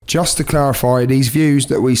Just to clarify, these views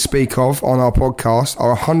that we speak of on our podcast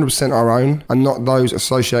are 100% our own and not those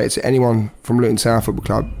associated to anyone from Luton Town Football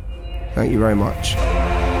Club. Thank you very much.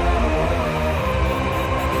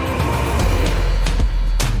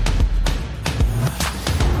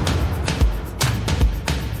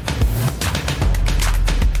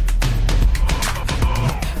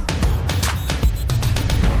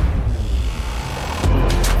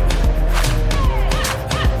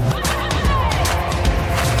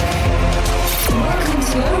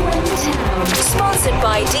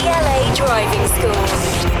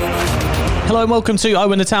 Hello and welcome to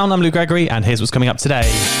Owen the Town. I'm Lou Gregory and here's what's coming up today.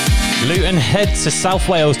 Luton head to South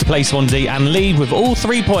Wales to play Swansea and lead with all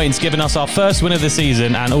 3 points, giving us our first win of the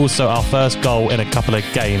season and also our first goal in a couple of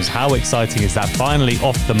games. How exciting is that? Finally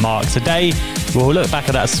off the mark. Today we'll look back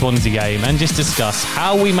at that Swansea game and just discuss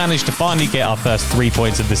how we managed to finally get our first 3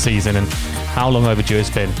 points of the season and how long overdue it's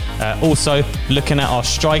been. Also looking at our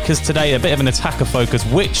strikers today, a bit of an attacker focus.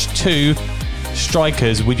 Which two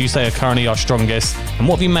strikers would you say are currently our strongest, and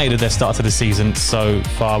what have you made of their start to the season so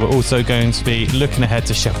far? We're also going to be looking ahead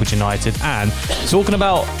to Sheffield United and talking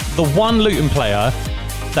about the one Luton player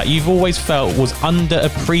that you've always felt was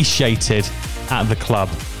underappreciated at the club.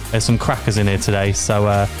 There's some crackers in here today,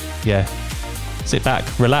 so sit back,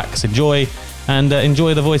 relax, enjoy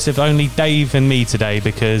the voice of only Dave and me today,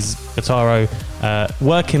 because Bataro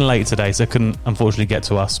working late today, so couldn't unfortunately get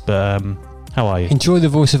to us, but how are you? Enjoy the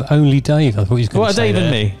voice of only Dave. I thought he was going to say Dave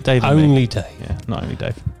and me. Dave and only me. Dave. Yeah, not only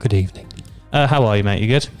Dave. Good evening. How are you, mate? You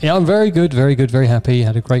good? Yeah, I'm very good, very happy.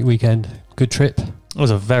 Had a great weekend. Good trip. It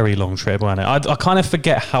was a very long trip, wasn't it? I kind of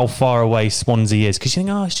forget how far away Swansea is, because you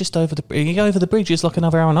think, it's just over the bridge. You go over the bridge, it's like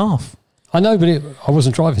another hour and a half. I know, but I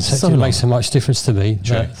wasn't driving, so it didn't make so much difference to me.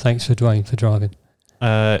 True. Thanks for Dwayne for driving.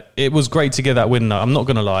 It was great to get that win, though. I'm not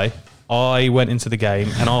going to lie. I went into the game,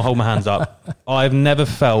 and I'll hold my hands up. I've never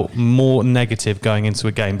felt more negative going into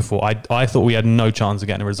a game before. I thought we had no chance of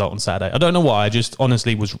getting a result on Saturday. I don't know why. I just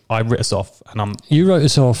honestly I writ us off. You wrote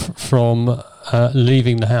us off from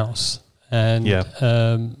leaving the house and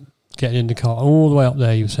getting in the car all the way up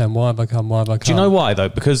there. You were saying, why have I come? Do you know why, though?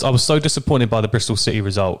 Because I was so disappointed by the Bristol City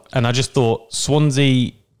result, and I just thought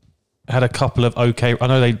Swansea had a couple of okay... I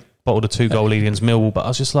know they bottled a 2-goal lead against Millwall, but I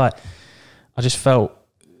was just like... I just felt...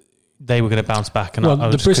 they were going to bounce back, and I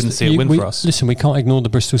just couldn't see a win for us. Listen, we can't ignore the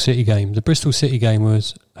Bristol City game. The Bristol City game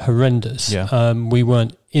was horrendous. Yeah. We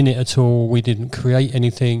weren't in it at all. We didn't create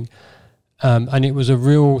anything. And it was a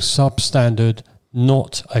real substandard,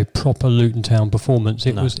 not a proper Luton Town performance.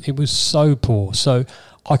 It was so poor. So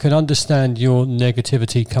I can understand your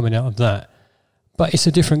negativity coming out of that. But it's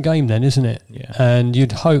a different game then, isn't it? Yeah. And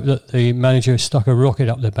you'd hope that the manager stuck a rocket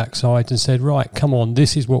up their backside and said, right, come on,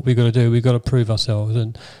 this is what we've got to do. We've got to prove ourselves.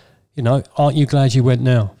 And aren't you glad you went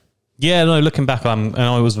now? Yeah, no, looking back, I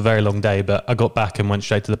know it was a very long day, but I got back and went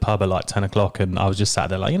straight to the pub at like 10 o'clock, and I was just sat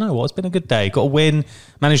there like, you know what, it's been a good day. Got a win,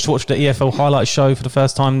 managed to watch the EFL highlight show for the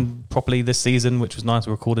first time properly this season, which was nice.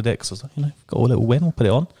 We recorded it because I was like, got a little win, we'll put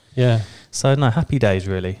it on. Yeah. So, no, happy days,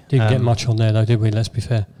 really. Didn't get much on there, though, did we? Let's be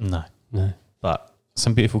fair. No. No. But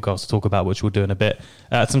some beautiful goals to talk about, which we'll do in a bit.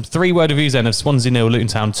 Some 3-word reviews then of Swansea 0, Luton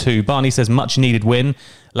Town 2. Barney says, much needed win.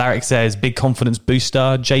 Larrick says, big confidence booster.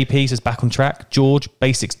 JP says, back on track. George,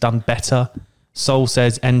 basics done better. Sol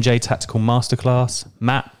says, NJ tactical masterclass.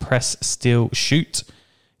 Matt, press, steal, shoot.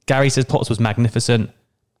 Gary says, Potts was magnificent.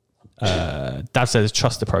 Dad says,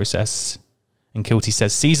 trust the process. And Kilty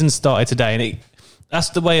says, season started today. And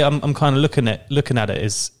that's the way I'm kind of looking at it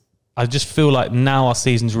is, I just feel like now our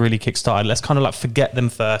season's really kick-started. Let's kind of like forget them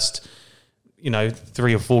first,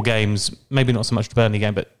 3 or 4 games, maybe not so much the Burnley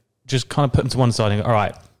game, but just kind of put them to one side and go, all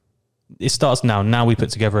right, it starts now. Now we put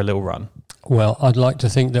together a little run. Well, I'd like to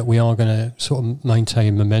think that we are going to sort of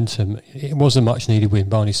maintain momentum. It was a much-needed win.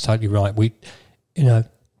 Barney's totally right. We, a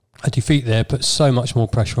defeat there put so much more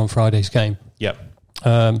pressure on Friday's game. Yep.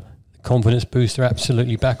 Confidence booster,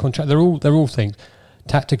 absolutely back on track. They're all things.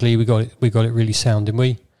 Tactically, we got it really sound, didn't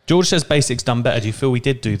we? George says basics done better. Do you feel we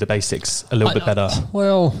did do the basics a little bit better?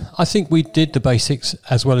 Well, I think we did the basics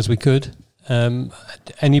as well as we could.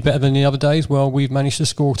 Any better than the other days? Well, we've managed to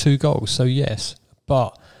score 2 goals, so yes.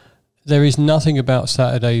 But there is nothing about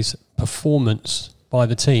Saturday's performance by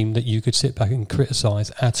the team that you could sit back and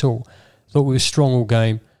criticise at all. Thought we were strong all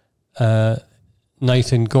game.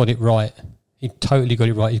 Nathan got it right. He totally got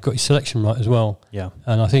it right. He got his selection right as well. Yeah.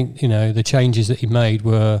 And I think, the changes that he made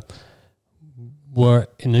were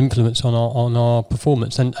an influence on our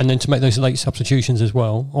performance, and then to make those late substitutions as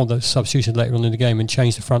well, or those substitutions later on in the game and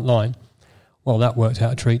change the front line, well, that worked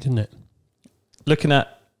out a treat, didn't it? Looking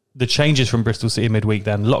at the changes from Bristol City midweek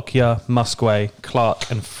then. Lockyer, Musquay,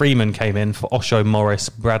 Clark and Freeman came in for Osho, Morris,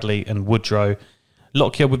 Bradley and Woodrow.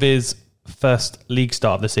 Lockyer with his first league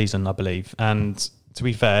start of the season, I believe. And to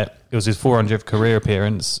be fair, it was his 400th career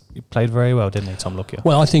appearance. He played very well, didn't he, Tom Lockyer?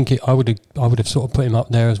 Well, I think I would have sort of put him up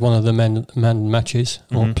there as one of the man matches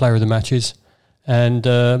or player of the matches. And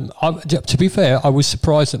to be fair, I was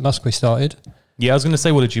surprised that Musquay started. Yeah, I was going to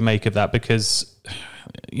say, what did you make of that? Because,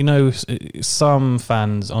 you know, some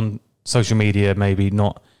fans on social media maybe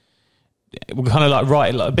not... We're kind of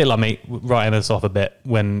like a bit like me, writing us off a bit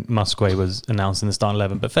when Musquay was announced in the starting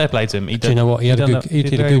 11. But fair play to him. Do you know what? He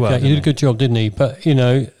did a good job, didn't he? But, you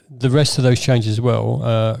know, the rest of those changes as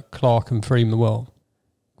well, Clark and Freeman, well,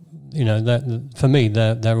 you know, for me,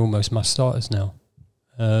 they're almost must starters now.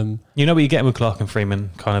 You know what you get with Clark and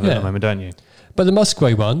Freeman kind of at the moment, don't you? But the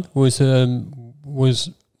Musquay one was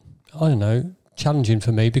I don't know, challenging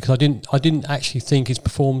for me because I didn't actually think he's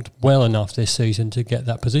performed well enough this season to get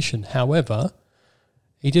that position. However,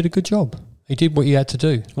 he did a good job. He did what he had to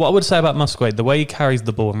do. What I would say about Musquay, the way he carries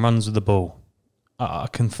the ball and runs with the ball, I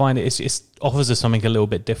can find it offers us something a little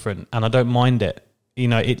bit different, and I don't mind it. You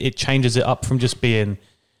know, it changes it up from just being,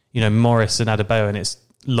 you know, Morris and Adebayo, and it's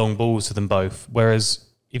long balls to them both. Whereas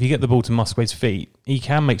if you get the ball to Musquay's feet, he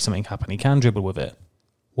can make something happen. He can dribble with it.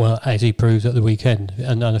 Well, as he proved at the weekend,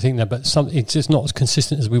 and I think that, but it's just not as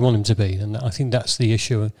consistent as we want him to be, and I think that's the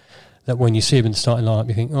issue. That when you see him in the starting lineup,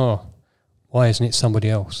 you think, oh, why isn't it somebody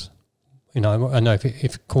else? You know, I know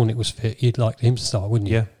if Cornet was fit, you'd like him to start, wouldn't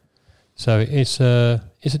you? Yeah. So it's a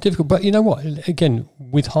difficult, but you know what? Again,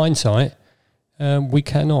 with hindsight, we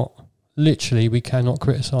cannot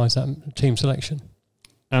criticise that team selection.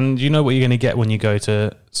 And you know what you're going to get when you go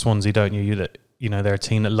to Swansea, don't you? They're a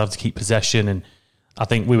team that love to keep possession, and I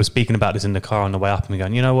think we were speaking about this in the car on the way up, and we're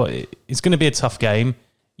going, you know what? It's going to be a tough game.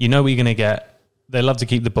 You know what you're going to get. They love to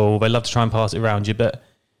keep the ball. They love to try and pass it around you, but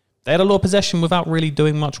they had a lot of possession without really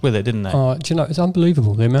doing much with it, didn't they? Do you know, it's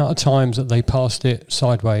unbelievable the amount of times that they passed it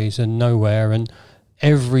sideways and nowhere, and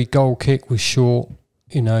every goal kick was short.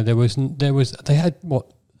 You know, they had what,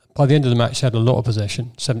 by the end of the match, they had a lot of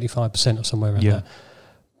possession, 75% or somewhere around there.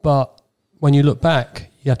 But when you look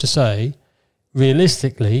back, you have to say,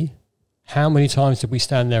 realistically, how many times did we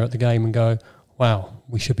stand there at the game and go, wow,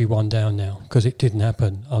 we should be one down now? Because it didn't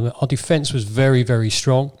happen. Our defence was very, very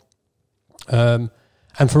strong. And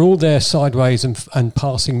for all their sideways and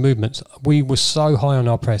passing movements, we were so high on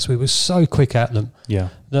our press, we were so quick at them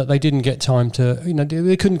that they didn't get time to, you know,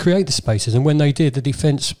 they couldn't create the spaces. And when they did, the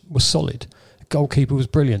defence was solid. The goalkeeper was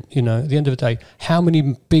brilliant. You know, at the end of the day, how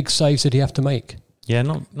many big saves did he have to make? Yeah,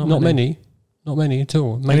 not many. Not many at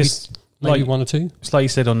all. Maybe one or two. It's like you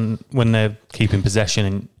said when they're keeping possession,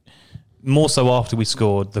 and more so after we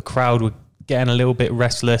scored, the crowd were getting a little bit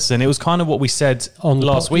restless, and it was kind of what we said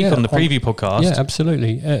last week on the preview podcast. Yeah,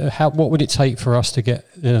 absolutely. What would it take for us to get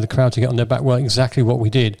the crowd to get on their back? Well, exactly what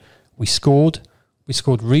we did. We scored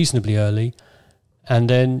reasonably early, and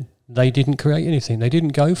then they didn't create anything. They didn't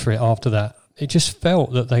go for it after that. It just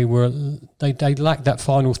felt that they lacked that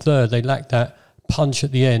final third. They lacked that punch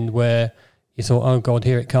at the end where you thought, oh God,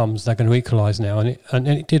 here it comes. They're going to equalise now, and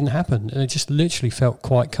it didn't happen. And it just literally felt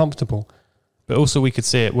quite comfortable. But also, we could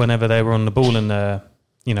see it whenever they were on the ball and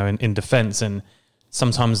in defence, and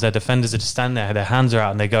sometimes their defenders are just standing there, their hands are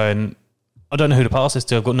out, and they're going, I don't know who to pass this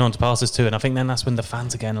to. I've got no one to pass this to, and I think then that's when the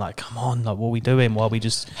fans again like, come on, like, what are we doing? Why are we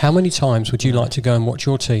just? How many times would you like to go and watch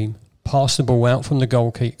your team pass the ball out from the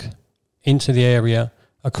goal kick into the area,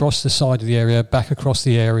 across the side of the area, back across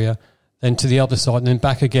the area? Then to the other side, and then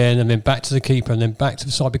back again, and then back to the keeper, and then back to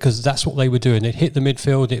the side, because that's what they were doing. It hit the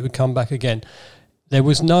midfield, it would come back again. There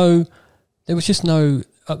was just no...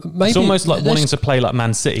 maybe it's almost like wanting to play like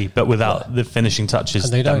Man City, but without the finishing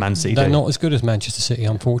touches that Man City do. They're not as good as Manchester City,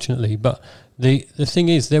 unfortunately. But the thing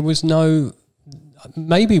is, there was no...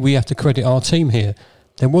 Maybe we have to credit our team here.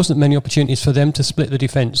 There wasn't many opportunities for them to split the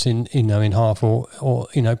defence in half or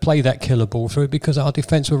play that killer ball through, because our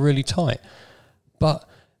defence were really tight. But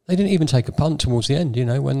they didn't even take a punt towards the end. You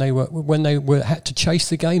know, when they were had to chase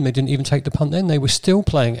the game, they didn't even take the punt. Then they were still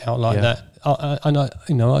playing it out like that.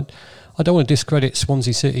 I don't want to discredit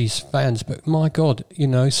Swansea City's fans, but my God,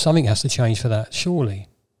 something has to change for that, surely.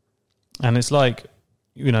 And it's like,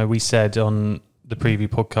 we said on the preview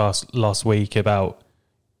podcast last week about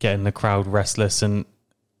getting the crowd restless, and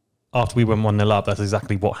after we went 1-0 up, that's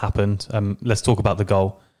exactly what happened. Let's talk about the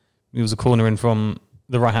goal. It was a corner in from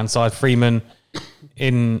the right-hand side. Freeman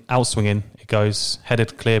in outswinging, it goes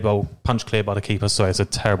headed clear ball, punch clear by the keeper. Sorry, it's a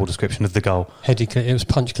terrible description of the goal. Headed clear, it was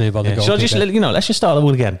punch clear by the goal. Shall I just let's just start the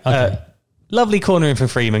ball again. Okay. Lovely corner in for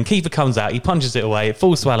Freeman. Keeper comes out, he punches it away. It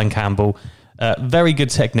falls to Alan Campbell. Very good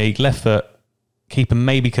technique, left foot. Keeper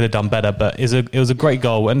maybe could have done better, but it was a great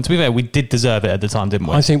goal. And to be fair, we did deserve it at the time, didn't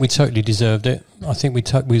we? I think we totally deserved it. I think we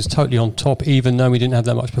was totally on top, even though we didn't have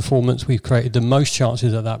that much performance. We've created the most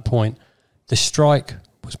chances at that point. The strike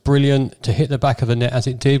was brilliant. To hit the back of the net as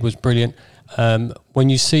it did was brilliant. When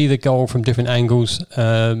you see the goal from different angles,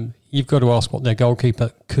 you've got to ask what their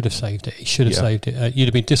goalkeeper could have saved it. He should have saved it. You'd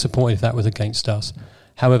have been disappointed if that was against us.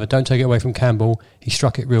 However, don't take it away from Campbell. He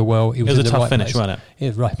struck it real well. It was a tough finish, wasn't it? He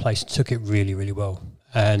was in the right place. Took it really, really well.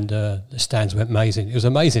 And the stands went amazing. It was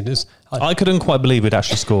amazing. I couldn't quite believe we'd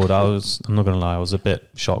actually scored. I'm not going to lie, I was a bit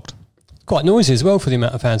shocked. Quite noisy as well for the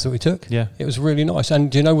amount of fans that we took. Yeah. It was really nice.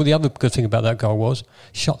 And do you know what the other good thing about that goal was?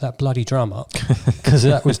 Shut that bloody drum up, because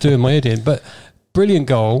that was doing my head in. But brilliant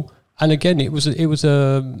goal. And again, it was for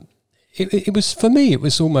me, it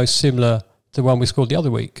was almost similar to the one we scored the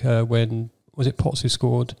other week when, was it Potts who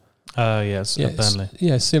scored? Yes, at Burnley.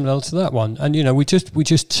 Yeah, similar to that one. And, we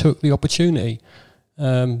just took the opportunity.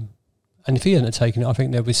 And if he hadn't taken it, I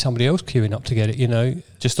think there'd be somebody else queuing up to get it,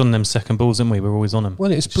 Just on them second balls, didn't we? We were always on them.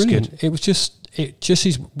 Well, it's brilliant. It was it just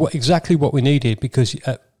is exactly what we needed, because,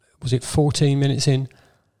 was it 14 minutes in?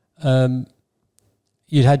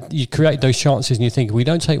 You create those chances and you think, if we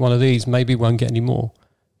don't take one of these, maybe we won't get any more.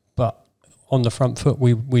 But on the front foot,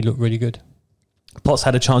 we look really good. Potts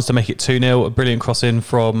had a chance to make it 2-0, a brilliant cross in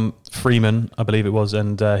from Freeman, I believe it was,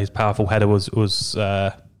 and his powerful header was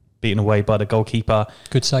beaten away by the goalkeeper.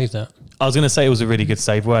 Good save, that. I was going to say it was a really good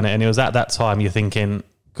save, weren't it? And it was at that time you're thinking,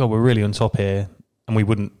 God, we're really on top here, and we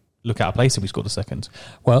wouldn't look out of place if we scored a second.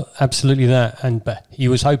 Well, absolutely that. But he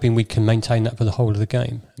was hoping we can maintain that for the whole of the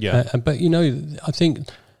game. Yeah. But, I think,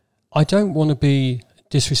 I don't want to be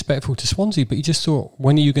disrespectful to Swansea, but you just thought,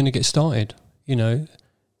 when are you going to get started? We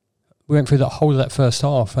went through that whole of that first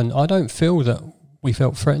half, and I don't feel that we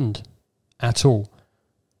felt threatened at all.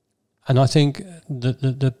 And I think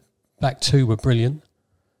the back two were brilliant,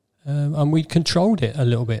 and we controlled it a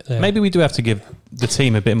little bit there. Maybe we do have to give the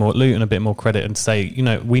team Luton a bit more credit and say,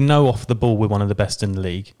 we know off the ball we're one of the best in the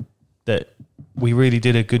league, that we really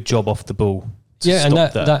did a good job off the ball. And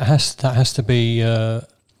that has to be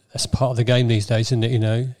that's part of the game these days, isn't it?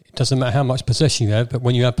 It doesn't matter how much possession you have, but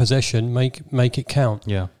when you have possession, make it count.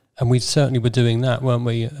 Yeah. And we certainly were doing that, weren't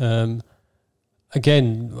we?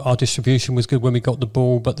 Again, our distribution was good when we got the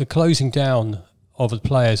ball, but the closing down of the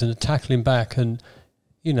players and the tackling back, and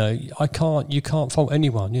you can't fault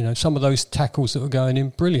anyone. Some of those tackles that were going in,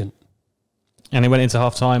 brilliant. And it went into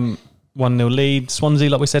half time, 1-0 lead.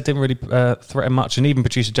 Swansea, like we said, didn't really threaten much, and even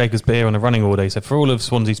producer Jacobs put here on a running order. So for all of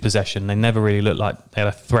Swansea's possession, they never really looked like they had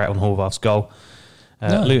a threat on Horvath's goal.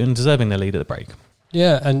 No. Luton deserving their lead at the break.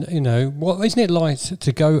 Yeah, and isn't it like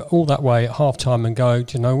to go all that way at half time and go,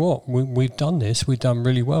 do you know what? We've done this. We've done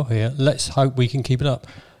really well here. Let's hope we can keep it up.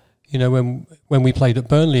 When we played at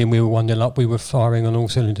Burnley and we were 1-0 up, we were firing on all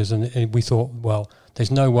cylinders, and we thought, well,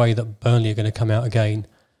 there's no way that Burnley are going to come out again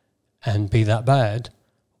and be that bad,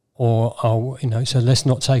 so let's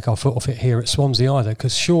not take our foot off it here at Swansea either,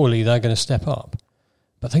 because surely they're going to step up.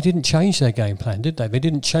 But they didn't change their game plan, did they? They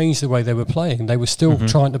didn't change the way they were playing. They were still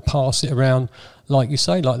trying to pass it around, like you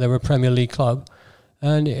say, like they were a Premier League club,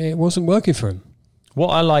 and it wasn't working for them. What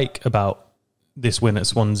I like about this win at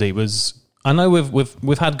Swansea was, I know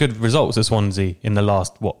we've had good results at Swansea in the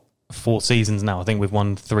last 4 seasons now. I think we've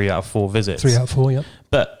won 3 out of 4 visits. 3 out of 4, yeah.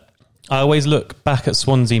 But I always look back at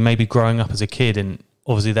Swansea, maybe growing up as a kid, and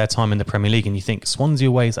obviously their time in the Premier League, and you think Swansea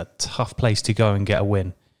away is a tough place to go and get a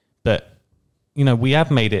win, but we have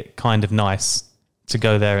made it kind of nice to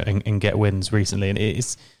go there and get wins recently. And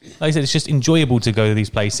it's, like I said, it's just enjoyable to go to these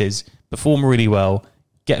places, perform really well,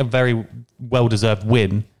 get a very well-deserved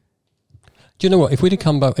win. Do you know what? If we'd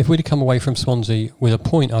have come away from Swansea with a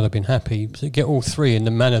point, I'd have been happy. To get all 3 in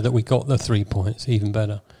the manner that we got the 3 points, even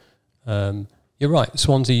better. You're right.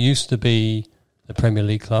 Swansea used to be the Premier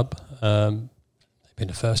League club. They've been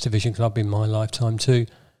a First Division club in my lifetime too.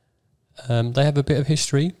 They have a bit of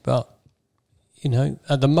history, but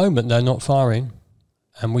at the moment they're not firing,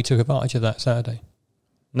 and we took advantage of that Saturday.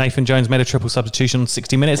 Nathan Jones made a triple substitution on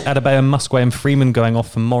 60 minutes. Adebayo, Musquet and Freeman going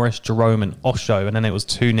off for Morris, Jerome and Osho, and then it was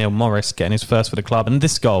 2-0 Morris getting his first for the club. And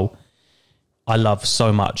this goal I love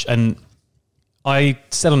so much. And I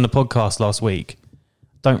said on the podcast last week,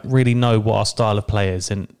 don't really know what our style of play is,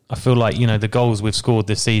 and I feel like the goals we've scored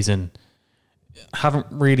this season haven't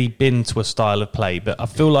really been to a style of play, but I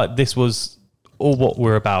feel like this was all what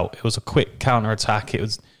we're about. It was a quick counter-attack. It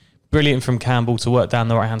was brilliant from Campbell to work down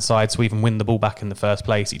the right-hand side to even win the ball back in the first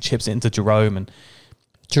place. He chips it into Jerome, and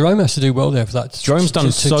Jerome has to do well there for that. Jerome's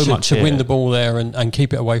done so much to win the ball there and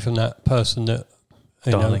keep it away from that person that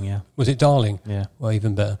Darling, yeah. Was it Darling? Yeah. Well,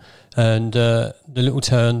 even better. And the little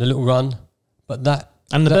turn, the little run, but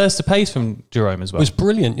and the burst of pace from Jerome as well was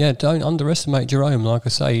brilliant. Yeah, don't underestimate Jerome. Like I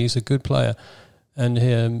say, he's a good player, and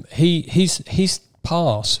his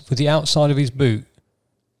pass with the outside of his boot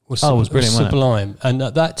was brilliant, sublime. And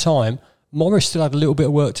at that time, Morris still had a little bit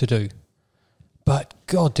of work to do, but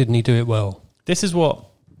God, didn't he do it well? This is what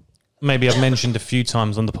maybe I've mentioned a few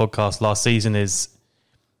times on the podcast last season is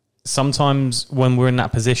sometimes when we're in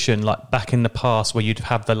that position, like back in the past where you'd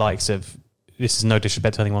have the likes of, this is no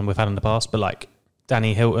disrespect to anyone we've had in the past, but like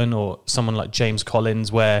Danny Hilton or someone like James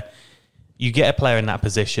Collins, where you get a player in that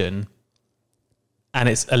position and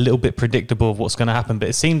it's a little bit predictable of what's going to happen. But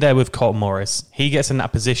it seemed there with Carlton Morris. He gets in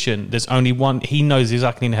that position. There's only one. He knows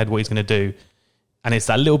exactly in the head what he's going to do. And it's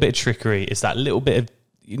that little bit of trickery. It's that little bit of,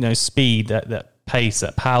 speed, that pace,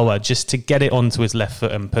 that power, just to get it onto his left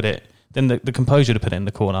foot and put it. Then the composure to put it in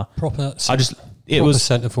the corner. Proper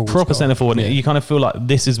centre forward. Yeah. You kind of feel like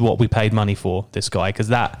this is what we paid money for, this guy, because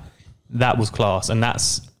that was class, and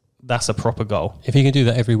that's a proper goal. If he can do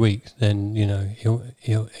that every week, then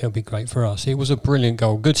he'll be great for us. It was a brilliant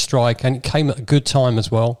goal, good strike, and it came at a good time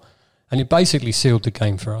as well. And it basically sealed the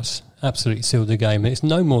game for us. Absolutely sealed the game. And it's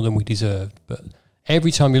no more than we deserved. But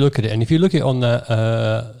every time you look at it, and if you look at it on that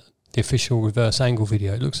the official reverse angle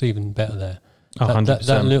video, it looks even better there. That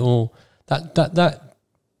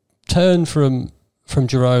turn from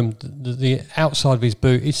Jerome, the outside of his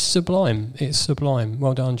boot, it's sublime. It's sublime.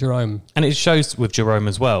 Well done, Jerome. And it shows with Jerome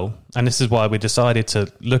as well. And this is why we decided to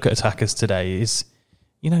look at attackers today. Is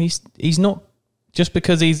he's not just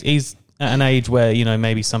because he's at an age where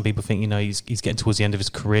maybe some people think he's getting towards the end of his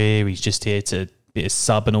career. He's just here to be a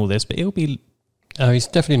sub and all this, but he'll be. Oh, he's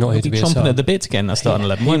definitely not here to be a sub. Chomping at the bit to get in that starting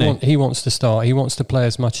 11, won't he? He wants to start. He wants to play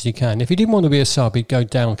as much as he can. If he didn't want to be a sub, he'd go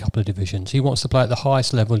down a couple of divisions. He wants to play at the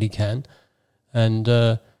highest level he can. And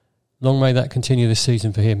long may that continue this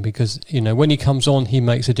season for him, because, when he comes on, he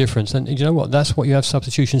makes a difference. And you know what? That's what you have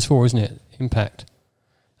substitutions for, isn't it? Impact.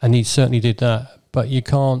 And he certainly did that. But you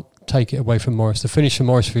can't take it away from Morris. The finish for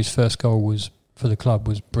Morris for his first goal for the club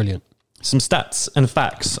was brilliant. Some stats and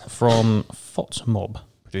facts from FOTMob.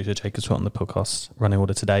 Producer Jacob's put on the podcast running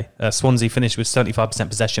order today. Swansea finished with 75%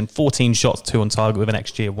 possession, 14 shots, 2 on target with an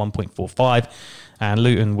XG of 1.45. And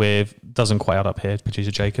Luton doesn't quite add up here, producer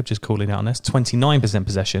Jacob, just calling out on this, 29%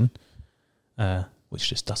 possession, which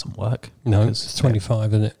just doesn't work. No, it's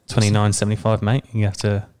 25, isn't it? 29.75, mate. You have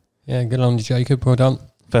to... Yeah, good on you, Jacob. Well done.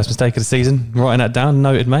 First mistake of the season. Writing that down.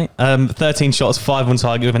 Noted, mate. 13 shots, 5 on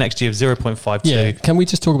target with an XG of 0.52. Yeah, can we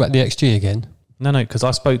just talk about the XG again? No, because I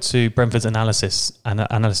spoke to Brentford's analyst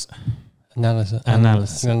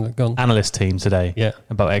team today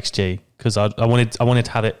about XG, because I wanted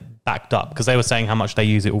to have it backed up, because they were saying how much they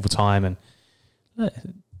use it all the time, and it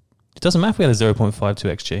doesn't matter if we had a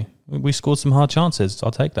 0.52 XG. We scored some hard chances. I'll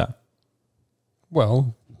take that.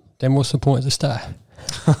 Well, then what's the point of the stat?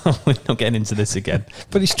 We're not getting into this again.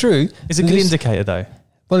 But it's true. It's a good indicator, though.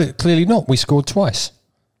 Well, clearly not. We scored twice.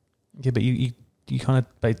 Yeah, but you kind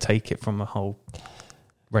of take it from a whole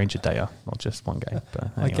range of data, not just one game. But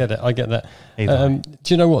anyway. I get that.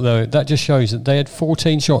 Do you know what, though? That just shows that they had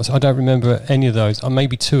 14 shots. I don't remember any of those, or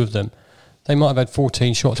maybe 2 of them. They might have had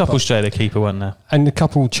 14 shots. A couple straight at the keeper, weren't there? And a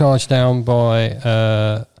couple charged down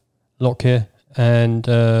by Lockyer and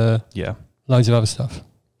loads of other stuff.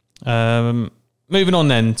 Moving on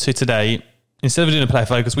then to today. Instead of doing a player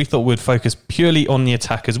focus, we thought we'd focus purely on the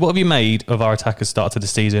attackers. What have you made of our attackers start to the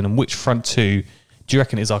season, and which front two do you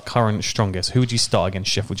reckon is our current strongest? Who would you start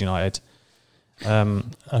against Sheffield United?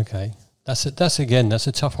 Okay, that's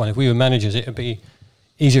a tough one. If we were managers, it would be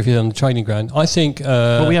easier if you're on the training ground. I think.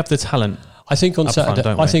 Well, we have the talent. I think on Saturday.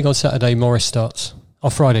 I think on Saturday Morris starts.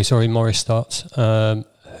 Friday, Morris starts.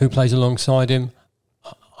 Who plays alongside him?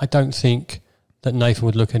 I don't think that Nathan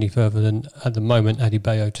would look any further than at the moment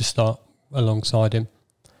Adebayo to start alongside him.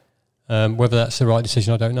 Whether that's the right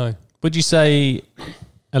decision, I don't know. Would you say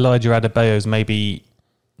Elijah Adebayo's maybe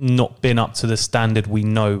not been up to the standard we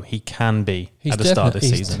know he can be at the start of the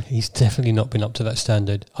season? He's definitely not been up to that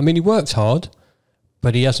standard. I mean, he worked hard,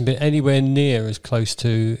 but he hasn't been anywhere near as close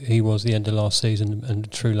to he was the end of last season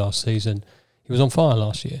and true last season. He was on fire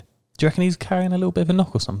last year. Do you reckon he's carrying a little bit of a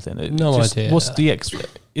knock or something? No idea. What's the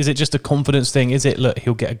is it just a confidence thing? Is it, look,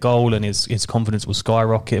 he'll get a goal and his confidence will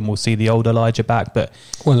skyrocket and we'll see the old Elijah back? But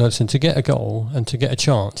well, listen, to get a goal and to get a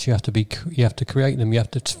chance, you have to create them. You have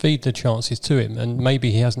to feed the chances to him, and maybe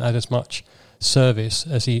he hasn't had as much service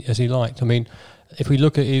as he liked. I mean, if we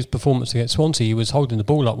look at his performance against Swansea, he was holding the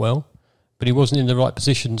ball up well, but he wasn't in the right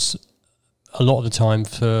positions a lot of the time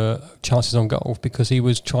for chances on goal, because he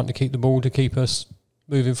was trying to keep the ball to keep us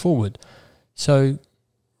moving forward. So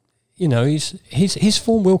his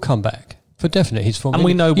form will come back. For definite, his form. And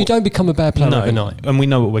we know you don't become a bad player overnight. And we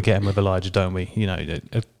know what we're getting with Elijah, don't we?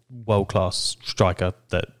 A world-class striker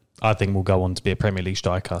that I think will go on to be a Premier League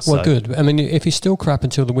striker. Well, good. I mean, if he's still crap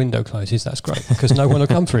until the window closes, that's great because no one will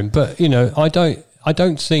come for him. But I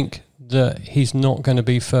don't think that he's not going to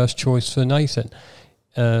be first choice for Nathan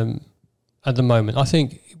at the moment. I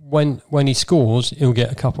think when he scores, he'll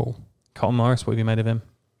get a couple. Carlton Morris, what have you made of him?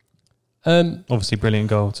 Obviously,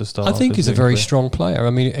 brilliant goal to start. I think he's a very strong player.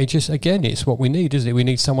 I mean, it's what we need, isn't it? We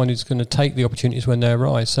need someone who's going to take the opportunities when they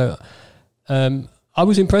arise. So, I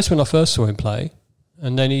was impressed when I first saw him play,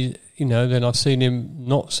 and then then I've seen him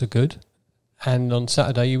not so good, and on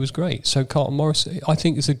Saturday he was great. So Carlton Morris, I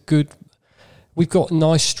think, is a good. We've got a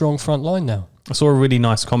nice, strong front line now. I saw a really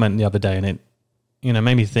nice comment the other day, and it,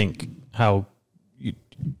 made me think how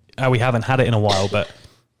we haven't had it in a while, but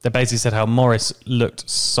they basically said how Morris looked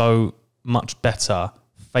so much better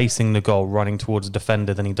facing the goal, running towards a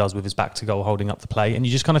defender than he does with his back to goal, holding up the play. And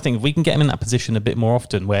you just kind of think if we can get him in that position a bit more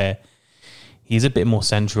often where he's a bit more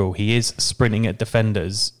central, he is sprinting at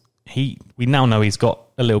defenders, we now know he's got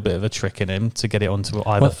a little bit of a trick in him to get it onto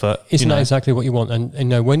either foot. Isn't that exactly what you want?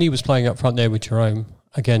 And when he was playing up front there with Jerome,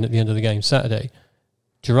 again at the end of the game Saturday,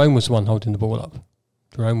 Jerome was the one holding the ball up.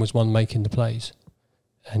 Jerome was one making the plays.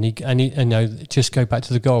 And he just go back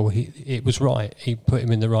to the goal. It was right. He put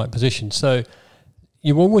him in the right position. So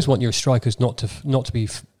you always want your strikers not to be,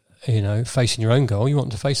 facing your own goal. You want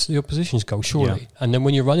them to face the opposition's goal, surely. Yeah. And then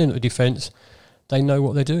when you're running at the defence, they know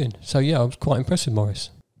what they're doing. So I was quite impressed with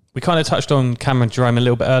Morris. We kind of touched on Cameron Jerome a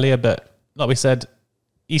little bit earlier, but like we said,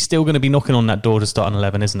 he's still going to be knocking on that door to start an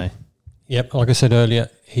 11, isn't he? Yep. Like I said earlier,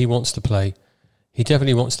 he wants to play. He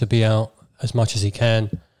definitely wants to be out as much as he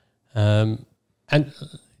can. And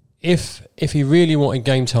if he really wanted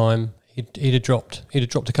game time, he'd have dropped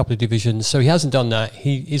a couple of divisions. So he hasn't done that.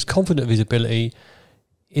 He is confident of his ability.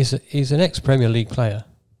 He's an ex-Premier League player.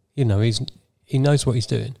 He knows what he's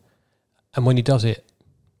doing. And when he does it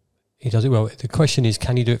well. The question is,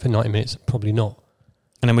 can he do it for 90 minutes? Probably not.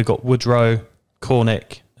 And then we've got Woodrow,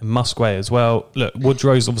 Cornick and Musgrave as well. Look,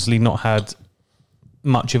 Woodrow's obviously not had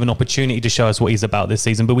much of an opportunity to show us what he's about this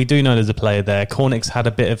season, but we do know there's a player there. Cornick's had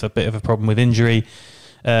a bit of a problem with injury.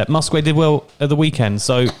 Musgrave did well at the weekend.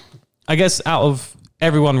 So I guess out of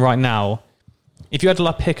everyone right now, if you had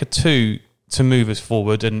to pick a two to move us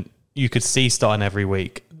forward and you could see starting every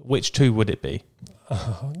week, which two would it be?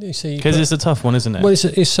 Because it's a tough one, isn't it? Well,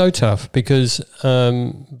 it's so tough because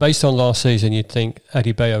based on last season, you'd think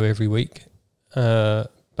Adebayo every week.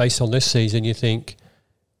 Based on this season, you think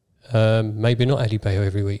maybe not Adebayo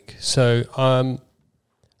every week. So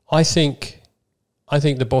I think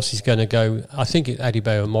the boss is going to go. I think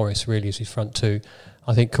Adebayo and Morris really is his front two.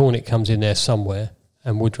 I think Cornick comes in there somewhere,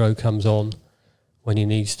 and Woodrow comes on when he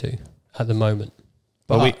needs to. At the moment,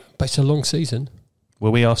 but it's a long season.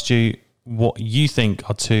 Well, we asked you what you think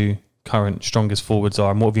our two current strongest forwards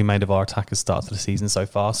are, and what have you made of our attackers' start to the season so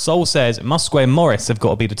far? Sol says Musgrave and Morris have got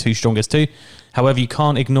to be the two strongest too. However, you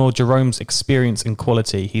can't ignore Jerome's experience and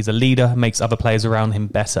quality. He's a leader, makes other players around him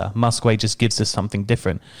better. Musgrave just gives us something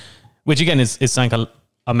different, which again is something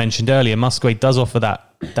I mentioned earlier. Musgrave does offer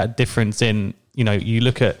that difference in, you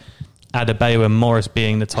look at Adebayo and Morris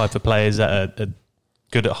being the type of players that are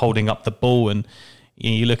good at holding up the ball, and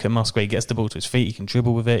you look at Musgrave, he gets the ball to his feet, he can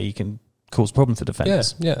dribble with it, he can cause problems for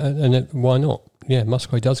defenders. Yeah, and why not? Yeah,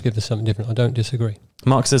 Musgrave does give us something different. I don't disagree.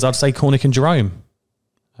 Mark says, I'd say Cornick and Jerome.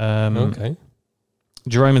 Okay.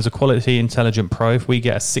 Jerome is a quality, intelligent pro. If we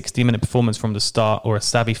get a 60-minute performance from the start or a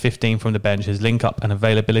savvy 15 from the bench, his link-up and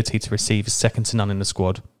availability to receive is second to none in the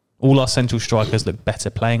squad. All our central strikers look better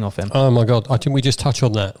playing off him. Oh, my God. I think we just touch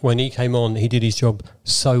on that. When he came on, he did his job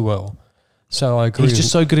so well. So I agree. He's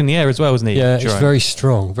just so good in the air as well, isn't he? Yeah, Jerome? It's very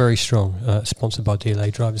strong, very strong. Sponsored by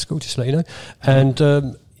DLA Driving School, just to let you know. And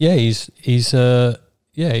he is. He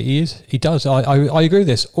does. I agree with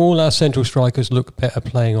this. All our central strikers look better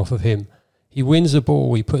playing off of him. He wins the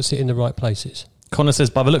ball. He puts it in the right places. Connor says,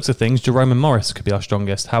 by the looks of things, Jerome and Morris could be our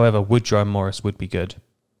strongest. However, Woodrow and Morris would be good.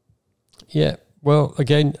 Yeah. Well,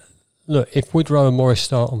 again, look, if Woodrow and Morris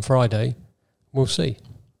start on Friday, we'll see.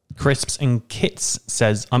 Crisps and Kits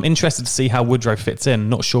says, I'm interested to see how Woodrow fits in.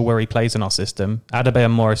 Not sure where he plays in our system. Adebayo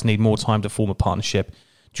and Morris need more time to form a partnership.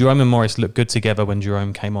 Jerome and Morris looked good together when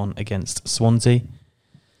Jerome came on against Swansea.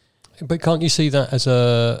 But can't you see that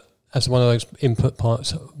as one of those input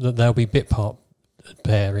parts that there'll be bit part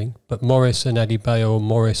pairing? But Morris and Adebayo, or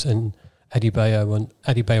Morris and Adebayo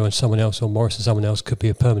and someone else, or Morris and someone else could be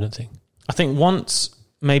a permanent thing. I think once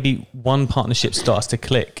maybe one partnership starts to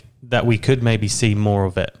click, that we could maybe see more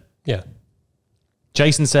of it. Yeah.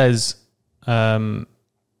 Jason says,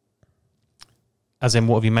 as in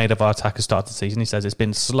what have you made of our attack at start of the season? He says it's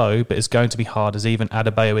been slow, but it's going to be hard as even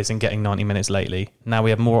Adebayo isn't getting 90 minutes lately. Now we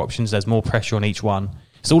have more options. There's more pressure on each one.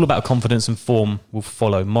 It's all about confidence, and form will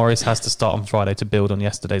follow. Morris has to start on Friday to build on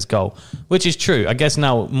yesterday's goal, which is true. I guess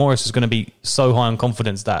now Morris is going to be so high on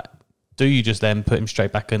confidence that do you just then put him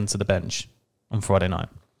straight back into the bench on Friday night?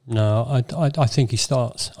 No, I think he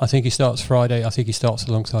starts. I think he starts Friday. I think he starts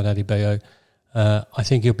alongside Adebayo. I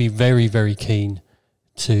think he'll be very, very keen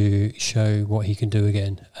to show what he can do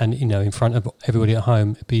again. And, in front of everybody at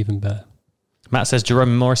home, it'd be even better. Matt says Jerome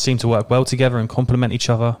and Morris seem to work well together and complement each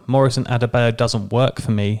other. Morris and Adebayo doesn't work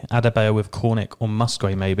for me. Adebayo with Cornick or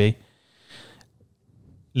Musgrave, maybe.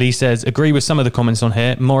 Lee says, agree with some of the comments on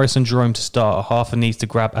here. Morris and Jerome to start. Harfer needs to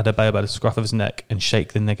grab Adebayo by the scruff of his neck and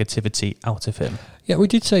shake the negativity out of him. Yeah, we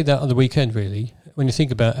did say that on the weekend, really. When you think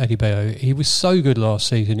about Adebayo, he was so good last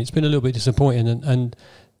season. It's been a little bit disappointing. And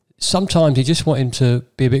sometimes you just want him to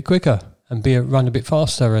be a bit quicker and run a bit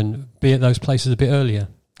faster and be at those places a bit earlier.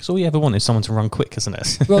 Because all you ever want is someone to run quick, isn't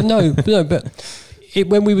it? Well, no, but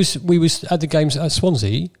when we was at the games at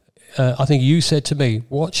Swansea, I think you said to me,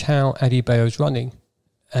 watch how Adebayo's running.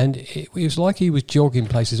 And it was like he was jogging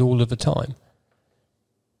places all of the time.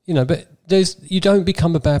 But you don't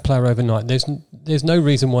become a bad player overnight. There's no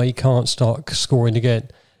reason why he can't start scoring again.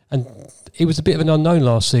 And he was a bit of an unknown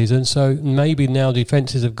last season, so maybe now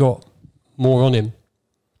defences have got more on him.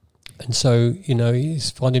 And so, he's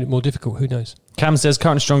finding it more difficult. Who knows? Cam says,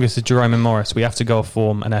 current strongest is Jerome and Morris. We have to go off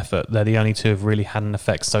form and effort. They're the only two who have really had an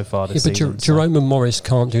effect so far this season. But Jerome and Morris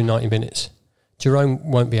can't do 90 minutes. Jerome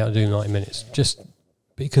won't be able to do 90 minutes, just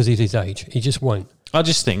because of his age. He just won't. I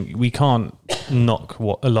just think we can't knock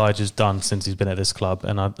what Elijah's done since he's been at this club.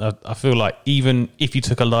 And I feel like even if you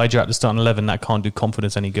took Elijah out to start 11, that can't do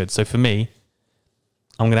confidence any good. So for me,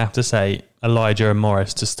 I'm going to have to say Elijah and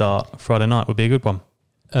Morris to start Friday night would be a good one.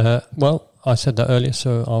 Well, I said that earlier,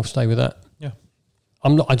 so I'll stay with that. Yeah.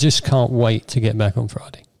 I just can't wait to get back on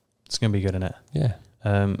Friday. It's going to be good, isn't it?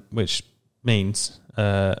 Yeah. Which means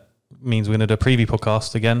we're going to do a preview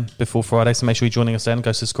podcast again before Friday. So make sure you're joining us then.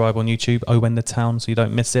 Go subscribe on YouTube, Owen the Town, so you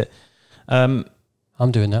don't miss it. I'm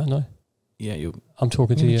doing that, no? Yeah, I'm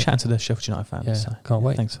talking to you. Chatting to the Sheffield United fans. Yeah, so can't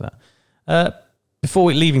wait. Thanks for that. Before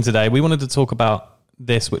we're leaving today, we wanted to talk about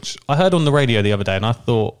this, which I heard on the radio the other day, and I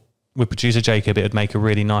thought with producer Jacob, it would make a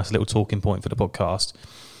really nice little talking point for the podcast.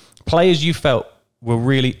 Players you felt were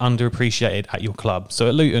really underappreciated at your club. So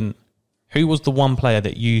at Luton, who was the one player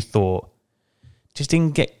that you thought just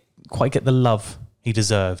didn't quite get the love he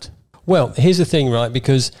deserved? Well, here's the thing, right?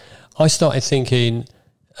 Because I started thinking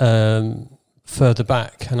further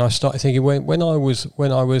back, and I started thinking when I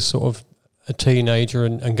was sort of a teenager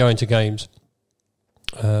and going to games,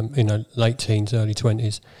 late teens, early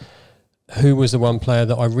 20s, who was the one player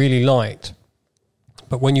that I really liked,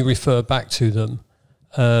 but when you refer back to them,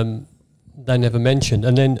 they never mentioned.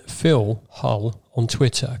 And then Phil Hull on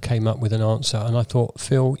Twitter came up with an answer, and I thought,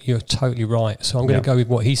 Phil, you're totally right. So I'm going to go with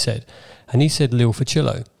what he said. And he said Lil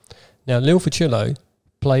Fuccillo. Now, Lil Fuccillo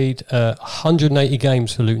played 180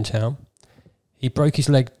 games for Luton Town. He broke his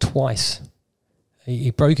leg twice.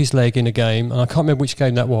 He broke his leg in a game, and I can't remember which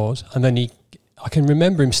game that was. And then I can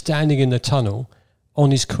remember him standing in the tunnel on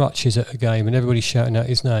his crutches at a game, and everybody shouting out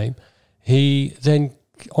his name. He then,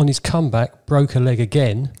 on his comeback, broke a leg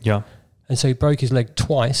again. Yeah. And so he broke his leg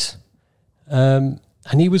twice. And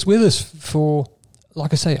he was with us for,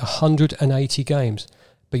 like I say, 180 games.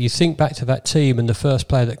 But you think back to that team, and the first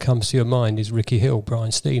player that comes to your mind is Ricky Hill,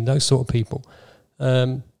 Brian Steen, those sort of people.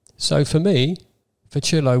 So for me,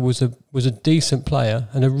 Fuccillo was a decent player,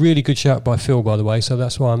 and a really good shout by Phil, by the way. So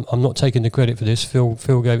that's why I'm not taking the credit for this.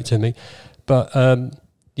 Phil gave it to me. But,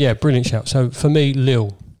 brilliant shout. So for me,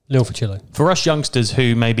 Lil Fuccillo. For us youngsters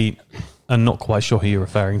who maybe are not quite sure who you're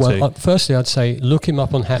referring to. Firstly, I'd say look him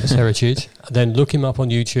up on Hatters Heritage, then look him up on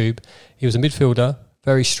YouTube. He was a midfielder,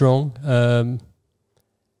 very strong.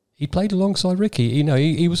 He played alongside Ricky.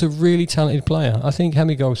 He was a really talented player. I think how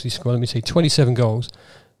many goals did he score? Let me see, 27 goals.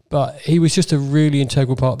 But he was just a really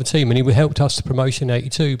integral part of the team, and he helped us to promotion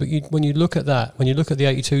 82. But when you look at that, when you look at the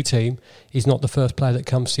 82 team, he's not the first player that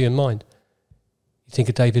comes to your mind. You think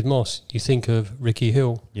of David Moss, you think of Ricky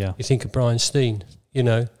Hill, you think of Brian Steen,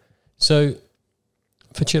 So,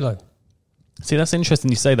 Fuccillo. See, that's interesting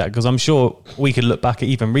you say that, because I'm sure we could look back at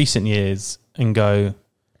even recent years and go,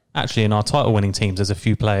 actually, in our title-winning teams, there's a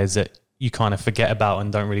few players that you kind of forget about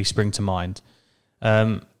and don't really spring to mind.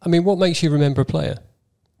 What makes you remember a player?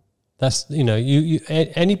 That's,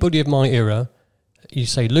 anybody of my era, you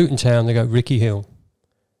say Luton Town, they go Ricky Hill.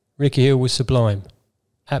 Ricky Hill was sublime,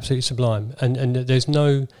 absolutely sublime. And there's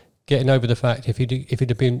no getting over the fact if he'd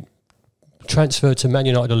have been transferred to Man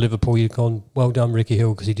United or Liverpool, you've gone, well done, Ricky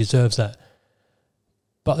Hill, because he deserves that.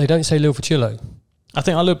 But they don't say Lil Fucillo. I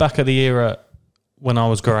think I look back at the era when I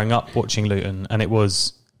was growing up watching Luton, and it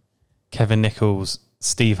was Kevin Nichols,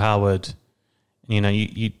 Steve Howard. You know,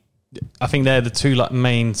 I think they're the two like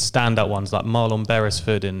main standout ones, like Marlon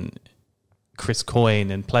Beresford and Chris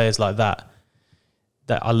Coyne and players like that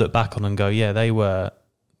I look back on and go, yeah, they were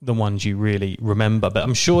the ones you really remember. But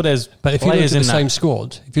I'm sure there's But if you looked at the same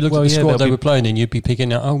squad, if you looked at the squad they were playing in, you'd be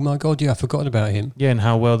picking out, oh my God, yeah, I forgot about him. Yeah, and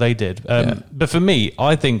how well they did. But for me,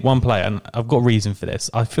 I think one player, and I've got a reason for this,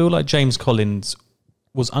 I feel like James Collins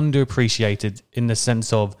was underappreciated in the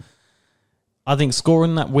sense of, I think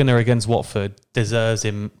scoring that winner against Watford deserves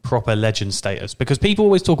him proper legend status, because people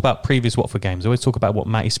always talk about previous Watford games. They always talk about what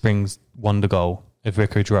Matty Springs won the goal at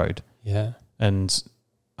Vicarage Road. Yeah. And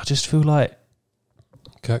I just feel like...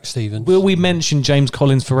 Kirk Stevens. Will we mention James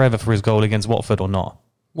Collins forever for his goal against Watford or not?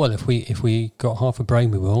 Well, if we got half a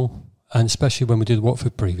brain, we will. And especially when we do the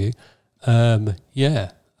Watford preview. I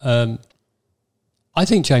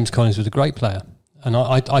think James Collins was a great player. And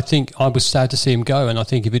I think I was sad to see him go, and I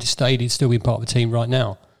think if he'd stayed, he'd still be part of the team right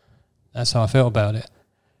now. That's how I felt about it.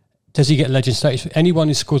 Does he get legend status? Anyone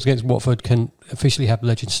who scores against Watford can officially have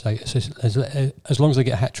legend status. As long as they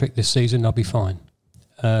get a hat-trick this season, they'll be fine.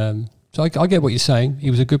 So I get what you're saying.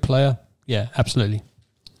 He was a good player. Yeah, absolutely.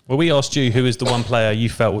 Well, we asked you who is the one player you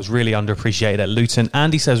felt was really underappreciated at Luton.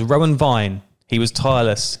 Andy says Rowan Vine. He was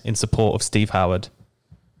tireless in support of Steve Howard.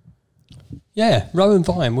 Yeah, Rowan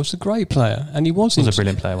Vine was a great player, and he was a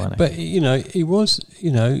brilliant player, wasn't he? But he was.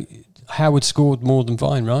 Howard scored more than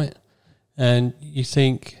Vine, right? And you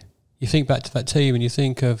think back to that team, and you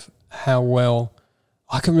think of how well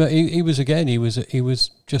I can remember. He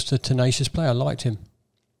was just a tenacious player. I liked him.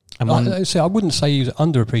 I wouldn't say he was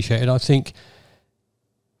underappreciated. I think.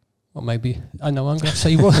 Well, maybe I know I'm going to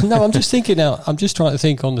say he was. No, I'm just thinking now. I'm just trying to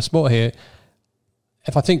think on the spot here.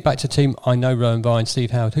 If I think back to the team, I know Rowan Vine, Steve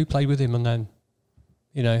Howard. Who played with him, and then,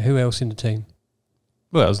 who else in the team?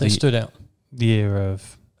 Well, it was stood out. The year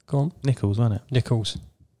of Nichols, wasn't it? Nichols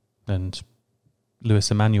and Lewis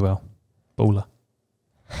Emmanuel, baller.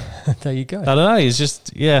 There you go. I don't know. It's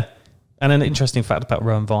just And an interesting fact about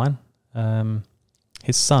Rowan Vine,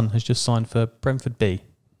 his son has just signed for Brentford B.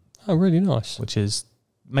 Oh, really nice. Which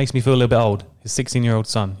makes me feel a little bit old. His 16-year-old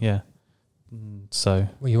son, yeah. So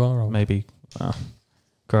well, you are old. Maybe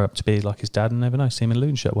grow up to be like his dad and never know. See him in a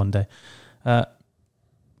Luton shirt one day. Here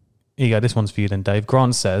you go. This one's for you then, Dave.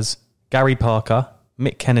 Grant says Gary Parker,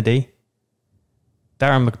 Mick Kennedy,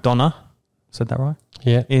 Darren McDonough. Said that right?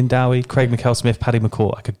 Yeah. Ian Dowie, Craig McHale-Smith, Paddy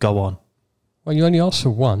McCourt. I could go on. Well, you only asked for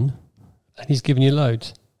one, and he's given you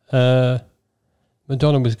loads.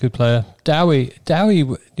 McDonough was a good player. Dowie, Dowie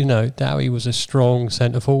was a strong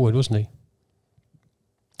centre forward, wasn't he?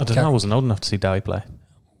 I don't know. I wasn't old enough to see Dowie play.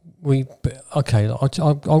 Okay.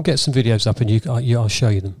 I'll get some videos up, and I'll show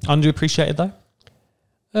you them. Underappreciated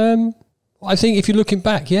though. I think if you're looking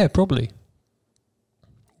back, yeah, probably.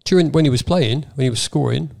 When he was playing, when he was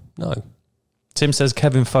scoring, no. Tim says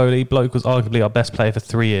Kevin Foley, bloke was arguably our best player for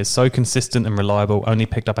 3 years. So consistent and reliable. Only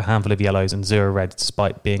picked up a handful of yellows and 0 reds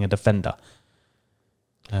despite being a defender.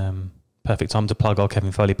 Perfect time to plug our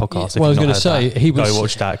Kevin Foley podcast. Yeah, well, I was going to say, go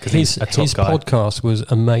watch that because he's a top guy. His podcast was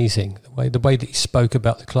amazing. The way that he spoke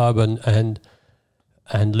about the club and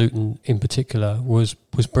Luton in particular was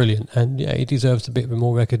brilliant. And yeah, he deserves a bit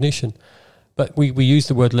more recognition. But we use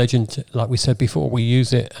the word legend, like we said before. We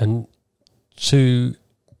use it and too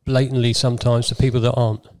blatantly sometimes to people that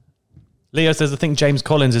aren't. Leo says, I think James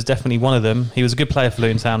Collins is definitely one of them. He was a good player for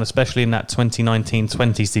Luton Town, especially in that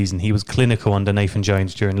 2019-20 season. He was clinical under Nathan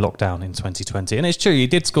Jones during lockdown in 2020. And it's true, he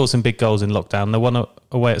did score some big goals in lockdown. The one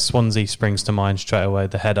away at Swansea springs to mind straight away,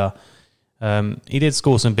 the header. He did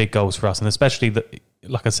score some big goals for us, and especially,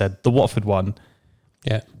 like I said, the Watford one.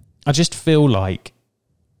 Yeah. I just feel like,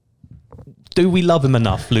 do we love him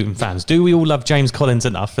enough, Luton fans? Do we all love James Collins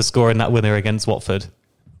enough for scoring that winner against Watford?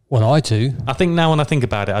 Well, I do. I think now when I think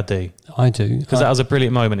about it, I do. I do. Because that was a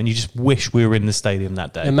brilliant moment, and you just wish we were in the stadium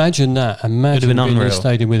that day. Imagine that. Imagine being in the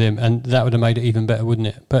stadium with him, and that would have made it even better, wouldn't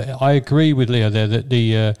it? But I agree with Leo there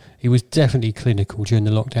that he was definitely clinical during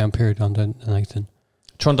the lockdown period under Nathan.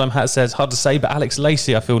 Trondheim Hat says, hard to say, but Alex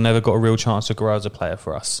Lacey, I feel, never got a real chance to grow as a player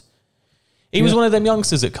for us. He was one of them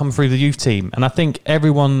youngsters that come through the youth team, and I think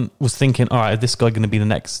everyone was thinking, all right, is this guy going to be the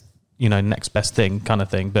next best thing kind of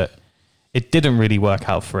thing, but it didn't really work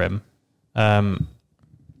out for him. And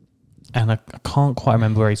I can't quite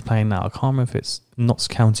remember where he's playing now. I can't remember if it's Notts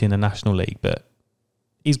County in the National League, but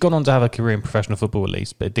he's gone on to have a career in professional football at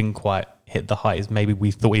least, but it didn't quite hit the heights maybe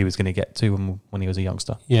we thought he was going to get to when he was a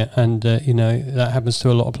youngster. Yeah, and that happens to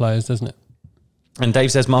a lot of players, doesn't it? And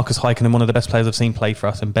Dave says Marcus Heikkinen, one of the best players I've seen play for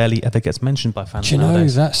us and barely ever gets mentioned by fans. Do you know,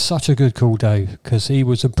 nowadays. that's such a good call, Dave, because he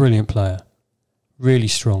was a brilliant player. Really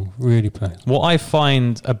strong, really playing. What I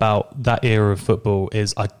find about that era of football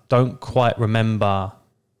is I don't quite remember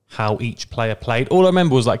how each player played. All I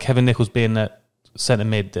remember was like Kevin Nichols being that centre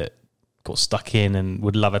mid that got stuck in and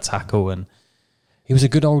would love a tackle. And he was a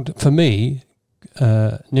good for me,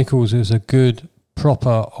 Nichols was a good,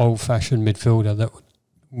 proper, old-fashioned midfielder that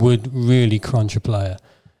would really crunch a player.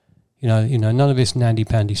 You know, none of this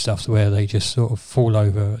nandy-pandy stuff where they just sort of fall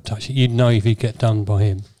over, touch it. You'd know if you'd get done by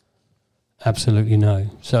him. Absolutely no.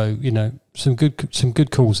 So, some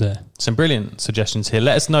good calls there. Some brilliant suggestions here.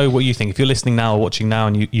 Let us know what you think. If you're listening now or watching now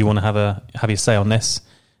and you want to have your say on this,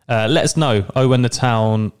 let us know. Owen the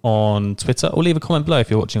Town on Twitter, or leave a comment below if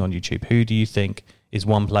you're watching on YouTube. Who do you think is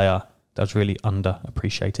one player that's really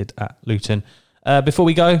underappreciated at Luton? Before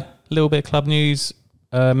we go, a little bit of club news.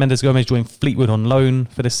 Mendes Gomez joined Fleetwood on loan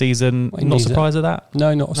for the season. Well, not surprised at that?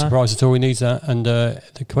 No, not a surprise at all. He needs that. And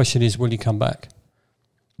the question is, will he come back?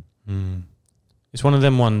 It's one of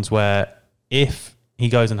them ones where if he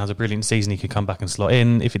goes and has a brilliant season, he could come back and slot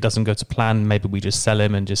in. If it doesn't go to plan, maybe we just sell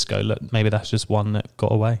him and just go, look, maybe that's just one that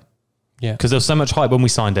got away. Yeah. Because there was so much hype when we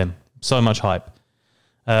signed him. So much hype.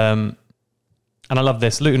 And I love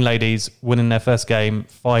this. Luton ladies winning their first game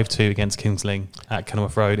 5-2 against Kingsling at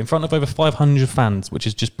Kenilworth Road in front of over 500 fans, which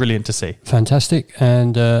is just brilliant to see. Fantastic.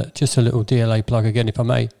 And just a little DLA plug again, if I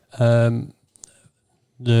may. The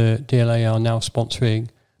DLA are now sponsoring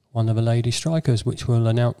one of the lady strikers, which we'll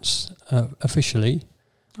announce officially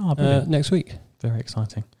next week. Very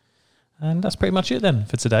exciting. And that's pretty much it then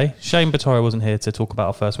for today. Shane Batoro wasn't here to talk about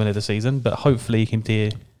our first win of the season, but hopefully he can be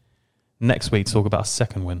here next week to talk about our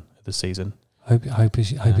second win of the season. Hope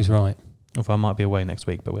he's right. Although I might be away next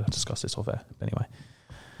week, but we'll discuss this off air. But anyway,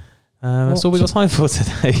 that's all we've got time for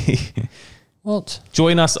today. What?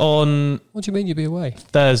 Join us on... What do you mean you'll be away?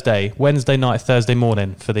 Wednesday night, Thursday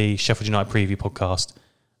morning for the Sheffield United preview podcast,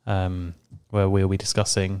 where we'll be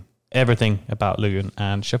discussing everything about Luton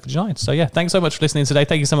and Sheffield United. So yeah, thanks so much for listening today.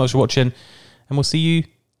 Thank you so much for watching, and we'll see you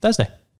Thursday.